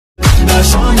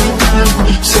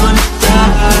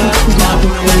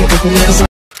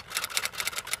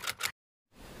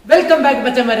Welcome back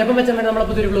മച്ചന്മാരെ. അപ്പം മച്ചന്മാരെ നമ്മളെ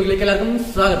പുതിയൊരു വ്ലോഗിലേക്ക് എല്ലാവർക്കും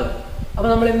സ്വാഗതം. അപ്പോൾ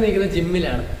നമ്മൾ ഇന്ന് നിൽക്കുന്നത്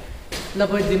ജിമ്മിലാണ്.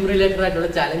 ഇന്നപ്പോൾ ജിം റിലേറ്റഡ് ആയിട്ടുള്ള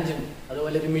ചലഞ്ചും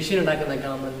അതുപോലെ ഒരു മെഷീൻ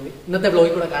ഉണ്ടാക്കുന്നതൊക്കെയാണ് നമ്മൾ ഇന്നത്തെ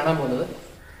വ്ലോഗിൽ കൂടെ കാണാൻ പോകുന്നത്.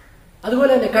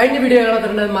 അതുപോലെ തന്നെ കഴിഞ്ഞ വീഡിയോ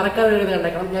കാണാത്തിട്ടുണ്ട്, മറക്കാതെ കയറി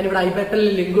കണ്ടേക്കണം. ഞാനിവിടെ ഐ ബട്ടണിൽ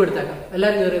ലിങ്ക് കൊടുത്തേക്കാം,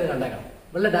 എല്ലാവരും കയറി കണ്ടേക്കണം.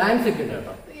 നല്ല ഡാൻസ് ഒക്കെ ഉണ്ട്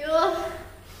കേട്ടോ.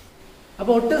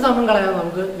 അപ്പോൾ ഒട്ടും സമയം കളയാതെ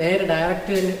നമുക്ക് നേരെ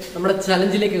ഡയറക്റ്റ് നമ്മുടെ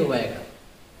ചലഞ്ചിലേക്ക് പോയേക്കാം.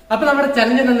 അപ്പൊ നമ്മുടെ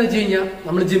ചലഞ്ച് എന്താണെന്ന് വെച്ച് കഴിഞ്ഞാൽ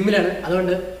നമ്മൾ ജിമ്മിലാണ്,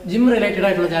 അതുകൊണ്ട് ജിം റിലേറ്റഡ്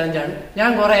ആയിട്ടുള്ള ചലഞ്ചാണ്. ഞാൻ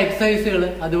കുറെ എക്സസൈസുകൾ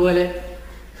അതുപോലെ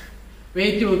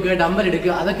വെയിറ്റ് വെക്കുക, ഡമ്പൽ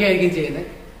എടുക്കുക, അതൊക്കെ ആയിരിക്കും ചെയ്യുന്നത്.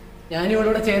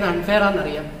 ഞാനിവളൂടെ ചെയ്യുന്ന അൺഫെയർ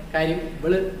ആണെന്നറിയാം, കാര്യം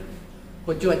ഇവള്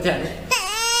കൊച്ചു വച്ചാണ്.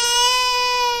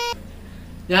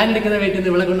 ഞാൻ എടുക്കുന്ന വെയിറ്റ്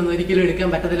ഇവളെ കൊണ്ടൊന്നും ഒരിക്കലും എടുക്കാൻ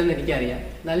പറ്റത്തില്ലെന്ന് എനിക്കറിയാം.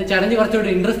 എന്നാലും ചലഞ്ച്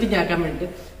കുറച്ചുകൂടി ഇൻട്രസ്റ്റിംഗ് ആക്കാൻ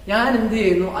വേണ്ടിയിട്ട് ഞാൻ എന്ത്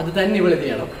ചെയ്യുന്നു അത് തന്നെ ഇവള്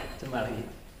ചെയ്യണം. ചുമ്മാണെങ്കിൽ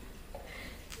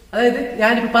അതായത്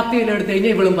ഞാനിപ്പോ 10 കിലോ എടുത്തു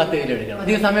കഴിഞ്ഞാൽ ഇവളും 10 കിലോ എടുക്കണം.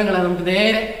 അധികം സമയം കളയാൻ നമുക്ക്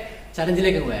നേരെ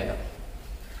ചലഞ്ചിലേക്ക് പോയേക്കാം.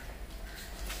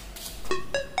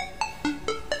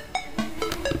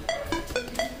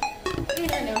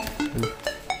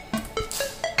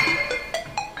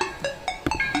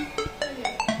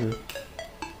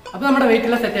 അപ്പൊ നമ്മുടെ വെയിറ്റ്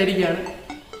എല്ലാം സെറ്റ് ആയിരിക്കുകയാണ്.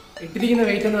 ഇട്ടിരിക്കുന്ന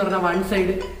വെയിറ്റ് എന്ന് പറഞ്ഞാൽ വൺ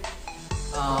സൈഡ്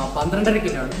 12.5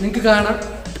 കിലോ ആണ്. നിങ്ങൾക്ക് കാണാം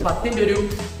 10ന്റെ ഒരു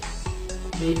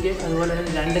വെയിറ്റ്, അതുപോലെ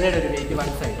 2.5 ഒരു വെയിറ്റ് വൺ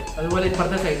സൈഡ്, അതുപോലെ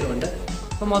ഇപ്പുറത്തെ സൈഡും ഉണ്ട്.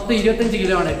 അപ്പൊ മൊത്തം 25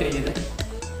 കിലോ ആണ് ഇട്ടിരിക്കുന്നത്.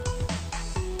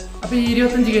 അപ്പൊ ഈ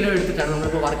 25 കിലോ എടുത്തിട്ടാണ്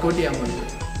നമ്മളിപ്പോൾ വർക്കൗട്ട് ചെയ്യാൻ പോകുന്നത്.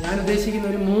 ഞാൻ ഉദ്ദേശിക്കുന്ന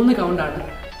ഒരു 3 കൗണ്ടാണ്.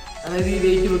 അതായത് ഈ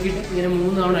വെയിറ്റ് നോക്കിയിട്ട് ഇങ്ങനെ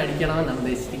 3 തവണ അടിക്കണമെന്നാണ്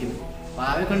ഉദ്ദേശിക്കുന്നത്.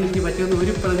 ഭാവെ കൊണ്ട് എനിക്ക് പറ്റുമെന്ന്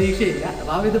ഒരു പ്രതീക്ഷയില്ല.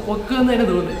 ഭാവ ഇത് പൊക്കുമെന്ന് തന്നെ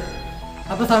തോന്നുന്നില്ല.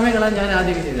 അപ്പൊ സമയം കളയാൻ ഞാൻ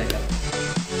ആദ്യമൊക്കെ ചെയ്തേക്കാം.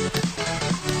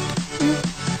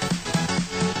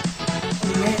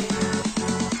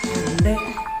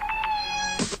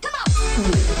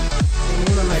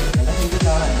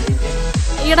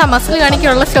 മസിൽ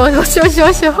കാണിക്കാനുള്ള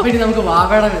നമുക്ക്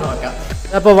വാവയുടെ നോക്കാം.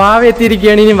 അപ്പൊ വാവ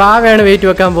എത്തിയിരിക്കുകയാണ്. ഇനി വാവയാണ് വെയിറ്റ്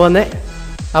വെക്കാൻ പോകുന്നത്.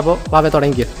 അപ്പൊ വാവ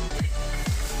തുടങ്ങിക്കോ.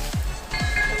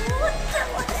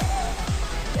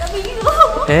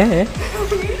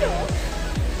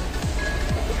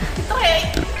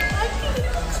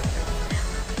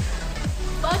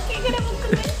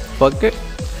 പൊക്ക്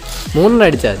 3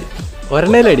 അടിച്ചാൽ മതി.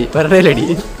 ഒരെണ്ണയിലടി ഒരെണ്ണയിലടി.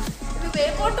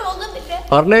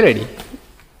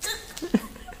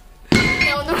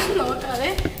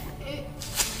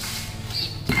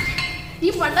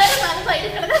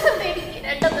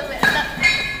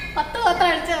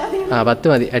 ആ 10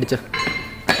 മതി, അടിച്ചോ.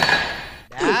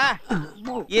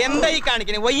 എന്തായി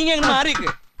കാണിക്കണേ? വൈകി മാറിക്ക്.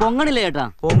 പൊങ്ങണില്ല ചേട്ടാ.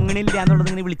 പൊങ്ങണില്ല എന്നുള്ളത്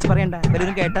ഇങ്ങനെ വിളിച്ചു പറയണ്ട.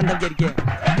 എല്ലാവരും കേട്ടാ എന്താ വിചാരിക്കുക?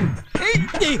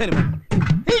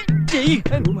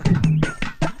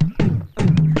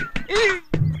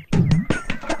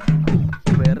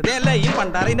 വെറുതെ അല്ല ഈ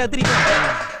പണ്ടാറിന്റെ അകത്തിരിക്ക.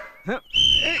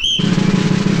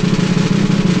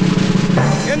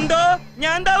 എന്തോ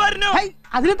ഞാൻ എന്താ പറഞ്ഞു?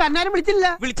 അതിന് തന്നാരും വിളിച്ചില്ല.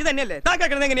 വിളിച്ചു തന്നെയല്ലേ താ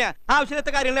കേൾക്കണത്. എങ്ങനെയാ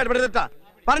ആവശ്യത്തെ കാര്യങ്ങൾ ഇടപെടുത്താ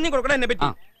പറഞ്ഞു കൊടുക്കണം എന്നെ പറ്റി.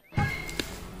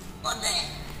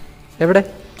 എവിടെ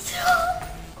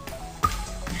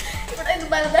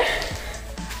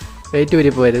വെയിറ്റ്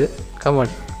വരി പോരുത്. കമോൺ.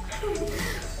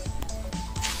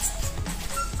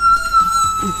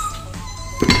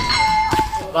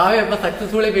 ഭാവ ഇപ്പൊ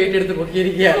സക്സസ്ഫുള്ളി വെയിറ്റ് എടുത്ത്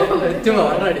പൊക്കിയിരിക്കുകയാണ്. ഏറ്റവും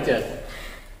ഓർഡർ അടിച്ചാണ്.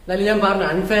 എന്നാലും ഞാൻ പറഞ്ഞു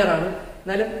അൺഫെയർ ആണ്.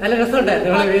 എന്നാലും നല്ല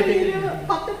രസമുണ്ടായിരുന്നു വെയിറ്റ്.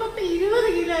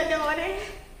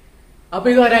 അപ്പൊ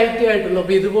ഇത് ഒരൈറ്റി ആയിട്ടുള്ളൂ.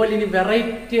 അപ്പൊ ഇതുപോലെ ഇനി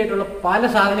വെറൈറ്റി ആയിട്ടുള്ള പല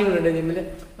സാധനങ്ങളുണ്ട് ജിമ്മില്.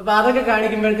 അപ്പൊ അതൊക്കെ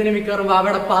കാണിക്കുമ്പോഴത്തേനും മിക്കവാറും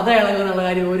ബാബയുടെ പത ഇളകുന്നുള്ള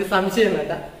കാര്യം ഒരു സംശയം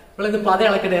വേണ്ട. ഇവളിത് പത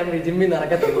ഇളക്കട്ടെ ജിമ്മിൽ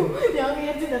നടക്കത്തുള്ളൂ.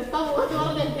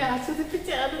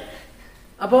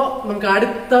 അപ്പൊ നമുക്ക്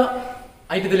അടുത്ത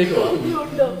ഐറ്റത്തിലേക്ക് പോവാം.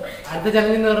 അടുത്ത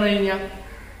ചലഞ്ച് എന്ന് പറഞ്ഞു കഴിഞ്ഞാൽ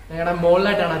ഞങ്ങളുടെ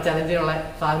മുകളിലായിട്ടാണ് ആ ചലഞ്ചിനുള്ള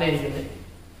സാധനം ഇരിക്കുന്നത്.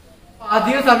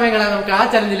 അധികം സമയങ്ങളെ നമുക്ക് ആ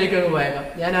ചലഞ്ചിലേക്ക് അങ്ങ് പോയേക്കാം.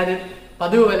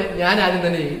 പതിവ് പോലെ ഞാൻ ആദ്യം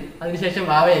തന്നെ ചെയ്യും, അതിനുശേഷം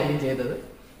വാവയായിരിക്കും ചെയ്തത്.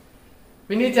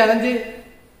 പിന്നെ ഈ ചലഞ്ച്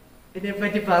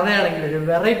ഇതിനെപ്പറ്റി പറയുകയാണെങ്കിൽ ഒരു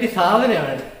വെറൈറ്റി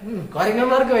സാധനമാണ്.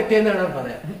 കുരങ്ങന്മാർക്ക് പറ്റിയെന്ന് വേണം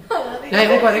പറയാം. ഞാൻ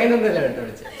ഇതിനെ കുരങ്ങനൊന്നുമല്ല കേട്ടോ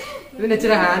വിളിച്ചത്. ഇതിന്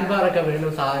ഇച്ചിരി ഹാൻഡ് ബാർ ഒക്കെ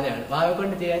വീണ്ടും സാധനമാണ്. വാവെ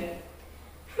കൊണ്ട് ചെയ്യാൻ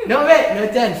നോ വേ, നോ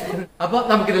ചാൻസ്. അപ്പൊ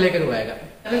നമുക്കിതിലേക്ക് പോയേക്കാം.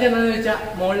 ചലഞ്ച് എന്താണെന്ന് വെച്ചാൽ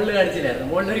മുകളിൽ കാണിച്ചില്ലായിരുന്നു.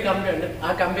 മുകളിലൊരു കമ്പിയുണ്ട്. ആ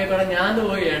കമ്പിയെ കൂടെ ഞാൻ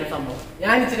പോവുകയാണ് സംഭവം.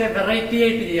 ഞാൻ ഇച്ചിരി വെറൈറ്റി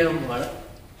ആയിട്ട് ചെയ്യാൻ പോവാണ്.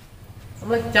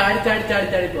 നമ്മൾ ചാടി ചാടി ചാടി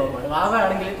ചാടി പോകാൻ. വാവ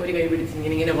ആണെങ്കിൽ ഒരു കൈ പിടിച്ച്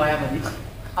ഇങ്ങനെ പോയാൽ മതി.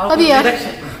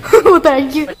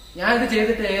 ഞാനിത്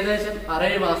ചെയ്തിട്ട് ഏകദേശം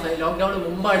 6-7 മാസമായി. ലോക്ക്ഡൌണിന്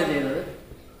മുമ്പാണ് ചെയ്തത്.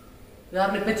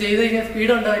 കാരണം ഇപ്പൊ ചെയ്ത് കഴിഞ്ഞാൽ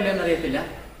സ്പീഡ് ഉണ്ടാവില്ല എന്നറിയത്തില്ല.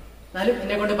 എന്നാലും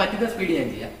എന്നെ കൊണ്ട് പറ്റുന്ന സ്പീഡ് ഞാൻ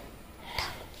ചെയ്യാം.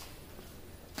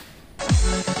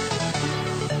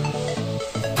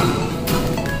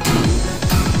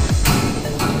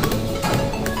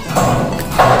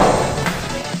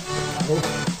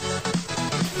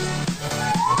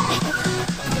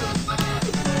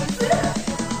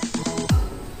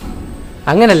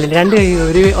 അങ്ങനല്ലേ, രണ്ട് കൈ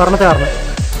ഒരു ഒരെണ്ണത്തെ പറഞ്ഞു.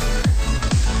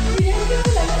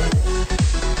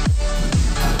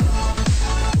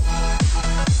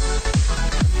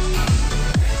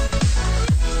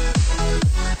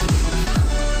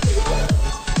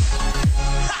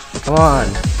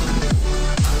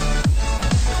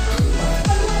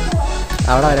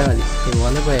 അവിടെ വരാൻ മതി,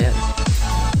 വന്ന് പോയാൽ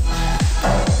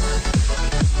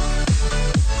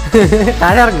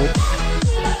താഴെ ഇറങ്ങി.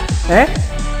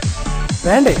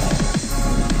 വേണ്ടേ?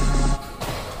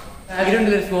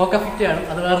 ബാക്ക്ഗ്രൗണ്ടിൽ ഒരു സ്മോക്ക് എഫക്റ്റ് ആണ്,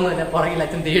 അത് വേറൊന്നുമില്ല, പുറകിൽ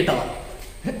അച്ഛൻ തീയിട്ടതാണ്.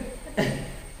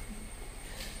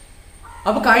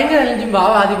 അപ്പൊ കഴിഞ്ഞ ചലഞ്ചും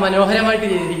ഭാവ ആദ്യം മനോഹരമായിട്ട്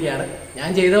ചെയ്തിരിക്കുകയാണ്. ഞാൻ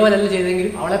ചെയ്ത പോലെയല്ല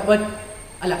ചെയ്തെങ്കിലും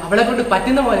അവളെ കൊണ്ട്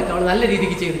പറ്റുന്ന പോലെയൊക്കെ അവൾ നല്ല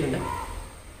രീതിക്ക് ചെയ്തിട്ടുണ്ട്.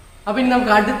 അപ്പൊ ഇനി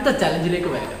നമുക്ക് അടുത്ത ചലഞ്ചിലേക്ക്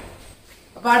വരാം.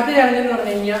 അപ്പൊ അടുത്ത ചലഞ്ച് എന്ന്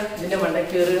പറഞ്ഞു കഴിഞ്ഞാൽ ഇതിന്റെ മണ്ടയിൽ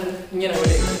കയറുക, ഇങ്ങനെ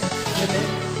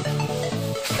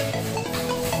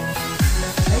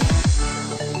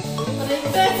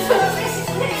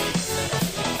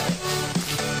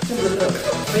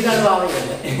ഇതാണ്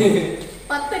ഭാവയല്ലേ.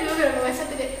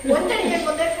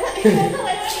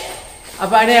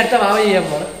 അപ്പൊ അതിനെ അടുത്ത ഭാവ ചെയ്യാൻ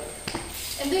പോണം.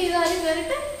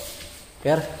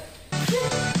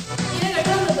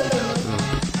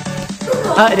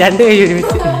 രണ്ട് കൈ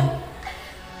ഒരുമിച്ച്.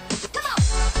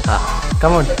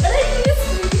 കമോൺ,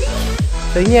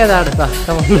 തെങ്ങിയതാണ്.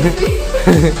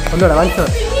 ഒന്നൂടെ മനസ്സോ,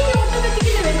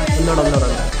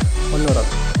 ഒന്നൂടെ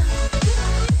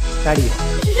ചാടി.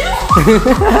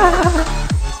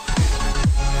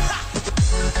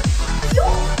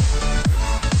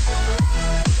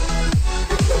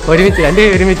 ഒരുമിച്ച്, രണ്ട് കൈ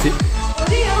ഒരുമിച്ച്.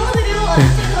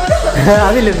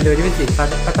 അതില്ല, ഒരുമിച്ച്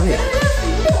പെട്ടെന്ന്.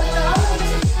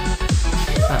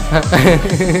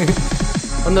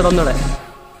 ഒന്നൂടെ.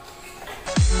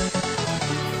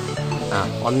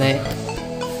 ഒന്നേ,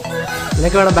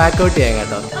 നിനക്ക് വേണം ബാക്ക് ഔട്ട് ചെയ്യാൻ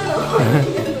കേട്ടോ.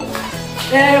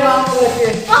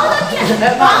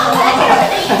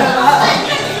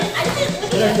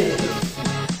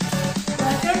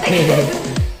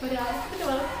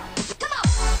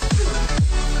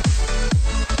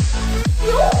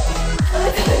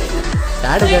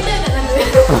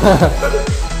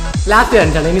 ലാസ്റ്റ്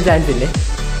കാണിച്ചാണ്, ഇനി ചാൻസ് ഇല്ലേ.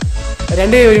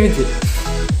 രണ്ട് കൈ ഒരുമിച്ച്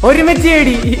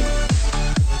ചേടി.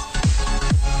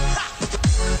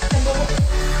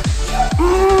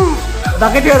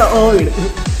 ബക്കറ്റ് വേണോ? ഓ വീട്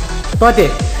തോറ്റേ.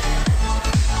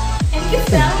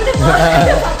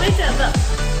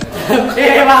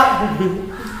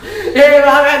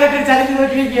 ചലഞ്ച്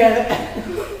നോക്കിയിരിക്കുകയാണ്.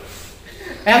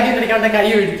 അവന്റെ കൈ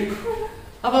പിടിച്ചു.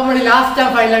 അപ്പൊ നമ്മൾ ലാസ്റ്റ്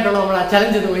ആൻഡ് ഫൈനലായിട്ടുള്ള നമ്മൾ ആ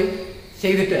ചലഞ്ച് പോയി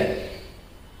ചെയ്തിട്ട് വരാം.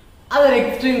 അതൊരു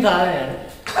എക്സ്ട്രീം സാധനമാണ്.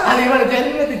 അത് ഇവള്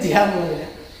ജന്മത്തിൽ ചെയ്യാൻ പോകുന്നില്ല.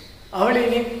 അവൾ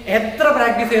ഇനി എത്ര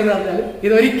പ്രാക്ടീസ് ചെയ്തെന്ന് പറഞ്ഞാലും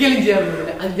ഇതൊരിക്കലും ചെയ്യാൻ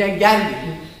പോകുന്നില്ല, അത് ഞാൻ ഗ്യാരണ്ടി.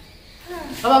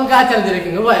 അപ്പൊ നമുക്ക് ആ ചലഞ്ചിലേക്ക്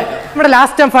പോയേക്കാം. നമ്മുടെ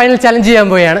ലാസ്റ്റ് ആൻഡ് ഫൈനൽ ചലഞ്ച് ചെയ്യാൻ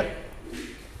പോയാണ്.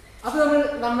 അപ്പൊ നമ്മൾ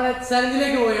നമ്മുടെ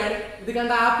ചലഞ്ചിലേക്ക് പോയാണ്. ഇത്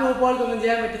കണ്ട ആപ്പ് പോലൊന്നും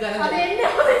ചെയ്യാൻ പറ്റിയ ചലഞ്ച്.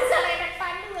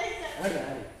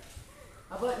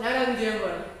 അപ്പൊ ഞാനതും ചെയ്യാൻ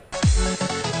പോയാണ്.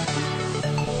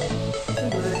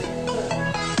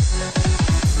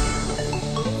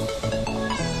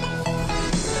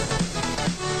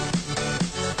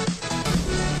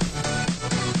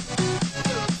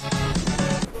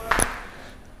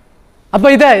 അപ്പൊ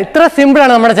ഇത് ഇത്ര സിമ്പിൾ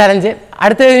ആണ് നമ്മുടെ ചലഞ്ച്.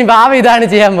 അടുത്ത ഭാവ ഇതാണ്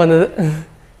ചെയ്യാൻ പോകുന്നത്.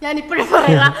 ഞാൻ ഇപ്പോഴും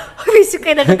പറയാം,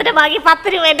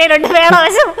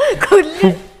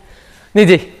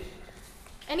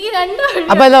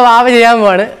 അപ്പൊ എന്താ ഭാവ ചെയ്യാൻ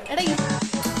പോവാണ്.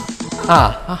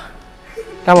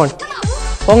 കമോൺ,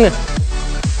 പൊങ്ങ്.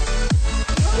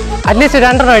 അറ്റ്ലീസ്റ്റ്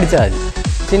രണ്ടെണ്ണം അടിച്ചാൽ മതി.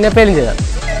 ചിന്നപ്പേലും ചെയ്താൽ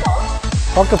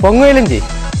ഓക്കെ. പൊങ്ങുകയിലും ചെയ്.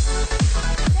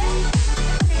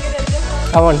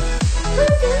 കമോൺ,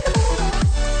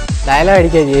 ഡയലോഗ്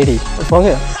അടിക്കാൻ ചേടി.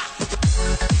 പൊങ്ങ്.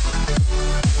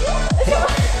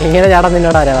 ഇങ്ങനെ ചാടാൻ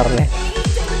നിന്നോട് ആരാ പറഞ്ഞേ?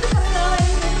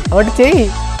 അവിടെ ചെയ്.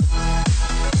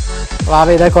 വാവ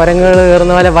ഇതാ കുരങ്ങുകൾ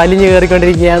കയറുന്ന പോലെ വലിഞ്ഞു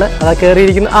കയറിക്കൊണ്ടിരിക്കുകയാണ്. അതാ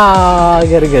കയറിയിരിക്കുന്നു.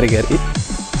 കയറി.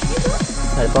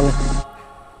 പൊങ്ങ്.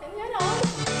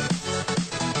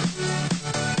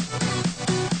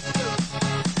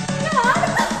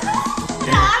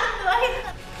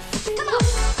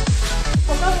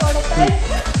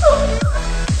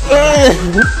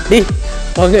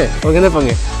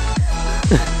 പൊങ്ങ്.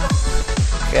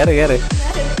 കേറ്.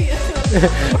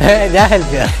 ഞാൻ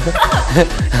ഹെൽപ്പ് ചെയ്യാം.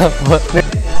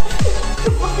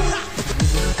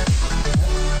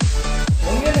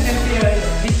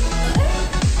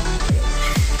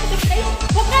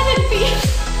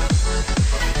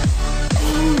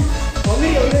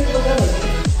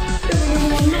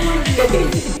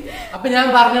 അപ്പൊ ഞാൻ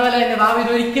പറഞ്ഞ പോലെ തന്നെ വാവ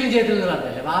ഇത് ഒരിക്കലും ചെയ്തില്ലെന്ന്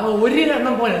പറഞ്ഞല്ലേ. വാവ ഒരു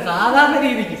എണ്ണം പോലെ സാധാരണ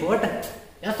രീതിക്ക് പോട്ടെ.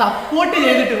 ഞാൻ സപ്പോർട്ട്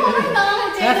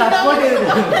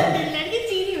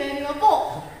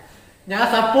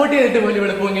ചെയ്തിട്ട് പോലും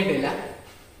ഇവിടെ പൊങ്ങിയിട്ടില്ല.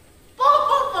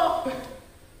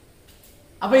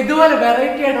 അപ്പൊ ഇതുപോലെ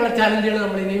വെറൈറ്റി ആയിട്ടുള്ള ചലഞ്ചുകൾ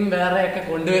നമ്മൾ ഇനിയും വേറെയൊക്കെ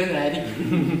കൊണ്ടുവരുന്നതായിരിക്കും.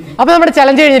 അപ്പൊ നമ്മുടെ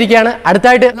ചലഞ്ച് കഴിഞ്ഞിരിക്കുകയാണ്.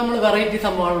 അടുത്തായിട്ട് നമ്മൾ വെറൈറ്റി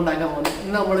സംഭവമാണ് ഉണ്ടാക്കാൻ പോകുന്നത്.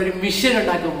 ഇന്ന് നമ്മളൊരു മിഷൻ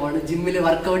ഉണ്ടാക്കാൻ പോവാണ് ജിമ്മിൽ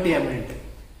വർക്കൗട്ട് ചെയ്യാൻ വേണ്ടിയിട്ട്.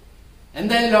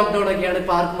 എന്തായാലും ലോക്ക്ഡൌൺ ഒക്കെയാണ്,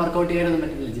 ഇപ്പൊ ആർക്കും വർക്കൗട്ട് ചെയ്യാനൊന്നും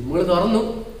പറ്റില്ല. ജിമ്മുകൾ തുറന്നു,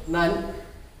 എന്നാൽ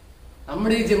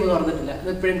നമ്മുടെ ഈ ജിമ്മ് തുറന്നിട്ടില്ല,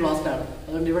 ഇത് ഇപ്പോഴും ക്ലോസ്ഡ് ആണ്.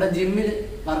 അതുകൊണ്ട് ഇവിടെ ജിമ്മിൽ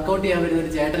വർക്കൗട്ട് ചെയ്യാൻ വരുന്ന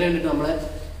ഒരു ചേട്ടനെ വേണ്ടിയിട്ട് നമ്മള്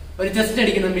ഒരു ചെസ്റ്റ്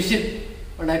അടിക്കുന്ന മിഷൻ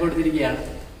ഉണ്ടാക്കി കൊടുത്തിരിക്കുകയാണ്.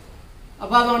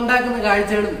 അപ്പൊ അത് ഉണ്ടാക്കുന്ന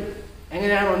കാഴ്ചകളും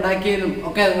എങ്ങനെയാണ് ഉണ്ടാക്കിയതും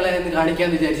ഒക്കെ നിങ്ങളെ ഒന്ന്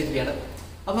കാണിക്കാന്ന് വിചാരിച്ചിരിക്കുകയാണ്.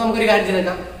 അപ്പൊ നമുക്കൊരു കാര്യം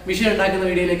ചെയ്തേക്കാം, മിഷൻ ഉണ്ടാക്കുന്ന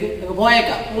വീഡിയോയിലേക്ക് നമുക്ക്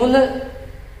പോയേക്കാം. 3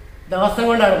 ദിവസം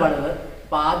കൊണ്ടാണ് പണിത്.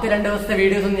 അപ്പൊ ആദ്യ 2 ദിവസത്തെ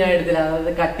വീഡിയോസ് ഒന്നും ഞാൻ എടുത്തില്ല.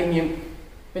 അതായത് കട്ടിങ്ങും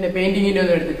പിന്നെ പെയിന്റിങ്ങിന്റെ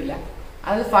ഒന്നും എടുത്തിട്ടില്ല.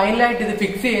 അത് ഫൈനലായിട്ട് ഇത്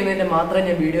ഫിക്സ് ചെയ്യുന്നതിന്റെ മാത്രമേ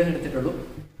ഞാൻ വീഡിയോസ് എടുത്തിട്ടുള്ളൂ.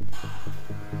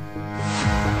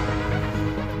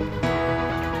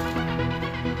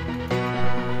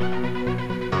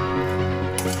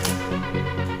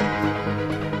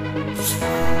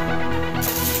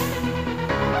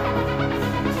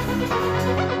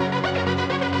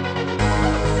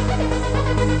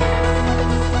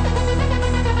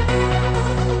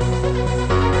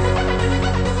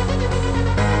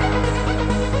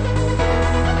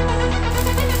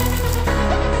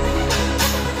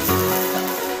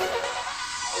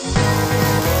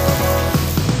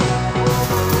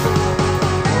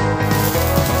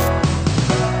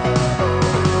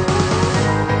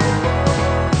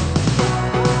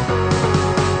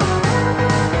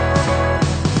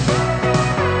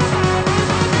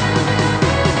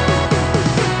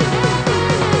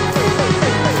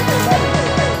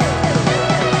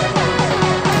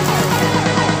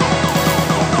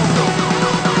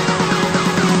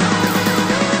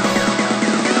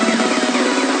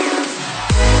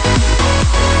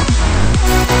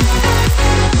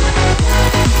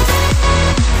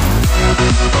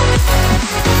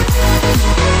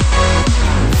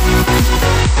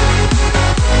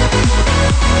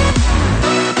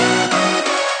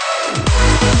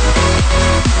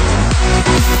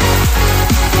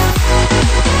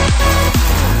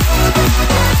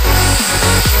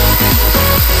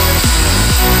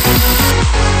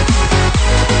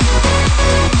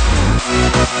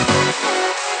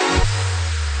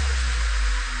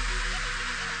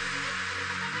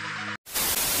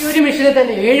 ഒരു മെഷീനിൽ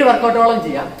തന്നെ 7 വർക്കൗട്ടോളം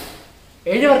ചെയ്യാം.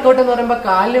 7 വർക്കൗട്ട് എന്ന് പറയുമ്പോൾ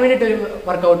കാലിന് വേണ്ടിയിട്ട് ഒരു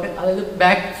വർക്കൗട്ട്, അതായത്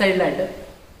ബാക്ക് സൈഡിലായിട്ട്.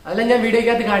 അതെല്ലാം ഞാൻ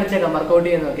വീഡിയോക്കകത്ത് കാണിച്ചേക്കാം വർക്കൗട്ട്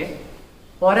ചെയ്യുന്നതൊക്കെ.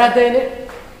 പോരാത്തതിന്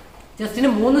ചെസ്റ്റിന്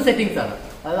 3 സെറ്റിങ്സ് ആണ്.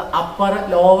 അതായത് അപ്പർ,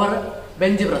 ലോവർ,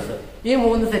 ബെഞ്ച് പ്രസ്. ഈ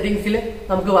 3 സെറ്റിങ്സിൽ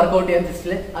നമുക്ക് വർക്കൗട്ട് ചെയ്യാം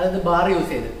ചെസ്റ്റിൽ. അതായത് ബാർ യൂസ്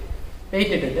ചെയ്ത്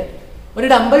വെയിറ്റ് ഇട്ടിട്ട് ഒരു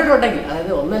ഡംബലൂഡ് ഉണ്ടെങ്കിൽ,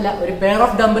 അതായത് ഒന്നല്ല ഒരു പെയർ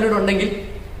ഓഫ് ഡംബലൂഡ് ഉണ്ടെങ്കിൽ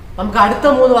നമുക്ക് അടുത്ത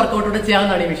 3 വർക്കൗട്ട് കൂടെ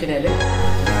ചെയ്യാവുന്നതാണ് ഈ മെഷീനിൽ.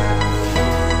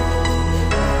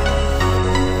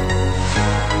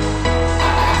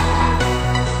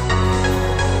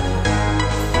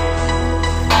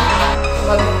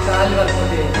 കാല്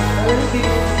വർക്കൗട്ട് ചെയ്യാം.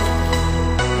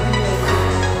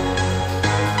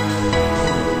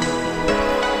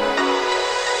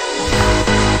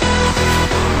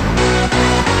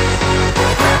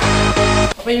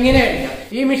 അപ്പൊ ഇങ്ങനെയാണ്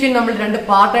ഈ മെഷീൻ നമ്മൾ 2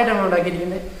 പാർട്ടായിട്ടാണ്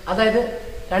ഉണ്ടാക്കിയിരിക്കുന്നത്. അതായത്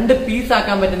 2 പീസ്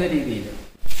ആക്കാൻ പറ്റുന്ന രീതിയിൽ.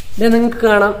 ഇത് നിങ്ങൾക്ക്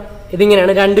കാണാം,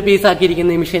 ഇതിങ്ങനെയാണ് 2 പീസ്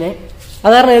ആക്കിയിരിക്കുന്ന ഈ മെഷീനെ.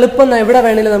 അത് കാരണം എളുപ്പം എവിടെ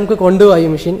വേണമെങ്കിലും നമുക്ക് കൊണ്ടുപോകാം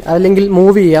ഈ മെഷീൻ. അല്ലെങ്കിൽ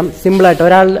മൂവ് ചെയ്യാം സിമ്പിളായിട്ട്.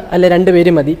 ഒരാൾ അല്ലെ 2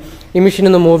 പേര് മതി ഈ മെഷീൻ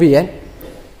ഒന്ന് മൂവ് ചെയ്യാൻ.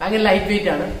 ഭയങ്കര ലൈറ്റ് വെയിറ്റ്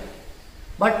ആണ്,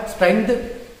 ബട്ട് സ്ട്രെങ്ത്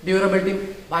ഡ്യൂറബിലിറ്റി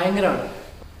ഭയങ്കരമാണ്.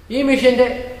 ഈ മെഷീന്റെ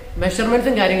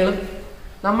മെഷർമെന്റ്സും കാര്യങ്ങളും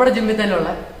നമ്മുടെ ജിമ്മിൽ തന്നെ ഉള്ള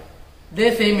ഇതേ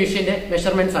സെയിം മെഷീന്റെ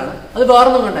മെഷർമെന്റ്സ് ആണ്. അത്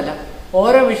വേറൊന്നും കൊണ്ടല്ല,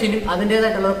 ഓരോ മെഷീനും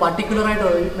അതിൻ്റെതായിട്ടുള്ള പർട്ടിക്കുലർ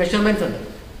ആയിട്ടുള്ള മെഷർമെന്റ്സ് ഉണ്ട്.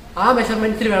 ആ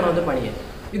മെഷർമെന്റ്സിൽ വേണം അത് പണിയാൻ.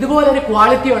 ഇതുപോലെ ഒരു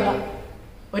ക്വാളിറ്റി ഉള്ള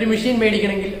ഒരു മെഷീൻ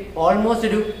മേടിക്കണമെങ്കിൽ ഓൾമോസ്റ്റ്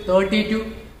ഒരു 30,000 to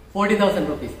 40,000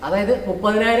 റുപ്പീസ്, അതായത്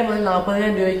 30,000 മുതൽ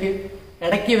 40,000 രൂപയ്ക്ക്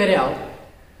ഇടയ്ക്ക് വരെ ആവും.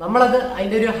 നമ്മളത്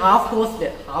അതിന്റെ ഒരു ഹാഫ്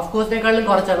കോസ്റ്റിനേക്കാളും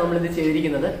കുറച്ചാണ് നമ്മളിത്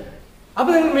ചെയ്തിരിക്കുന്നത്. അപ്പൊ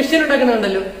നിങ്ങൾ മെഷീൻ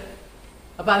ഉണ്ടാക്കുന്നുണ്ടല്ലോ,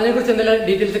 അപ്പൊ അതിനെക്കുറിച്ച് എന്തെങ്കിലും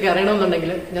ഡീറ്റെയിൽസ് ഒക്കെ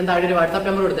അറിയണമെന്നുണ്ടെങ്കിൽ ഞാൻ താഴെ ഒരു വാട്സാപ്പ്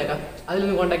നമ്പർ കൊടുത്തേക്കാം,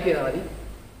 അതിലൊന്ന് കോൺടാക്ട് ചെയ്താൽ മതി.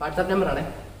 വാട്സാപ്പ് നമ്പറാണ്.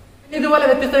 ഇതുപോലെ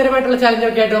വ്യത്യസ്തപരമായിട്ടുള്ള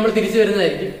ചാലഞ്ചൊക്കെ ആയിട്ട് നമ്മൾ തിരിച്ചു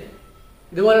വരുന്നതായിരിക്കും.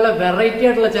 ഇതുപോലുള്ള വെറൈറ്റി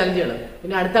ആയിട്ടുള്ള ചാലഞ്ചുകൾ.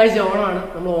 പിന്നെ അടുത്ത ആഴ്ച ഓണമാണ്,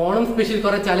 നമ്മൾ ഓണം സ്പെഷ്യൽ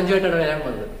കുറെ ചാലഞ്ചുമായിട്ടാണ് വരാൻ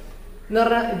പോകുന്നത്. എന്ന്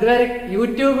പറഞ്ഞാൽ ഇതുവരെ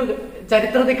യൂട്യൂബ്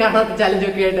ചരിത്രത്തിൽ കാണാത്ത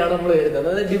ചാലഞ്ചൊക്കെ ആയിട്ടാണ് നമ്മൾ വരുന്നത്.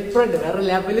 അത് ഡിഫറെന്റ്, വേറെ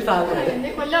ലെവലിൽ സാധനമാണ്.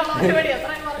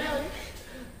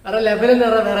 വേറെ ലെവൽ എന്ന്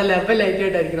പറഞ്ഞാൽ വേറെ ലെവൽ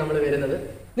ലൈറ്റായിട്ടായിരിക്കും നമ്മൾ വരുന്നത്.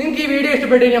 നിങ്ങൾക്ക് ഈ വീഡിയോ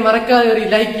ഇഷ്ടപ്പെട്ടു കഴിഞ്ഞാൽ മറക്കാതെ ഒരു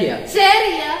ലൈക്ക് ചെയ്യുക, ഷെയർ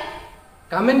ചെയ്യുക,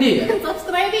 കമന്റ് ചെയ്യുക,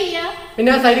 സബ്സ്ക്രൈബ് ചെയ്യുക. പിന്നെ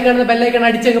ആ സൈഡിൽ കാണുന്ന ബെല്ലൈക്കൺ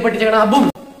അടിച്ചങ്ങ് പൊട്ടിച്ചേക്കണം. അബും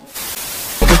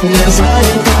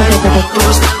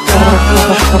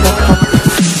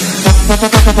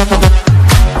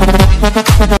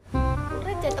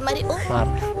ചേട്ടന്മാര്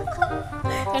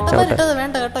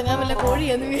വേണ്ട കേട്ടോ, ഞാൻ വല്ല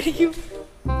കോഴിയെന്ന് വിചാരിക്കും.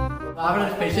 അവിടെ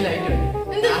ഒരു സ്പെഷ്യൽ ഐറ്റം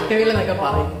ഉണ്ട്, ആക്ടിവിലെന്നൊക്കെ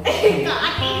പറയും.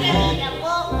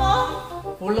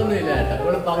 ഫുള്ളൊന്നും ഇല്ല കേട്ടോ.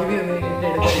 ഇവിടെ പകുതി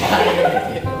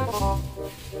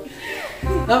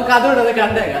നമുക്ക് അതുകൊണ്ട് അത്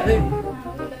കണ്ടേക്കാം.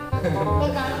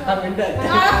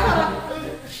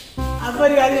 അപ്പൊ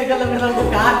ഒരു കാര്യം വെച്ചാൽ നമുക്ക്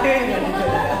കാട്ടുകയും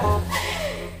കണ്ടിട്ടില്ല.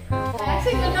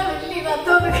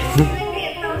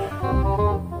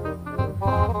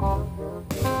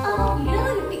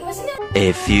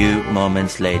 A few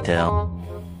moments later.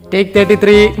 Take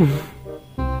 33.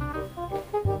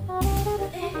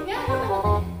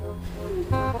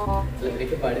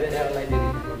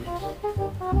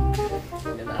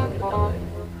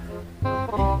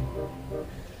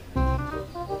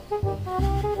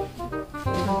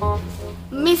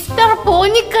 Mister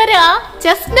Ponjikkara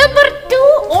chess number 2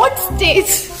 on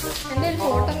stage. എന്റെ ഒരു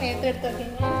ഫോട്ടോ നേരത്തെ എടുത്തൊക്കെ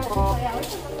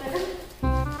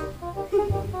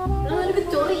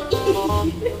ചൊറി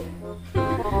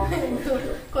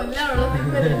കൊല്ലാനുള്ള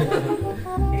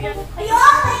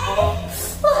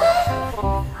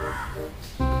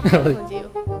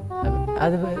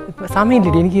അത്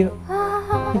സമയമില്ല എനിക്ക്.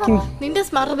 നിന്റെ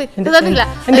സ്മരണ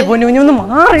എന്റെ പൊന്നു ഒന്ന്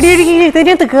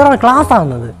മാറിയിട്ട് കേറാൻ ക്ലാസ്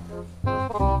ആവുന്നത്.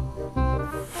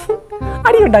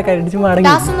 അടി ഉണ്ടാക്കാൻ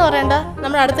ലാസ്റ്റ് എന്ന് പറയണ്ട,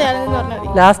 നമ്മുടെ അടുത്ത ചാനൽ പറഞ്ഞാൽ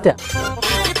ലാസ്റ്റ്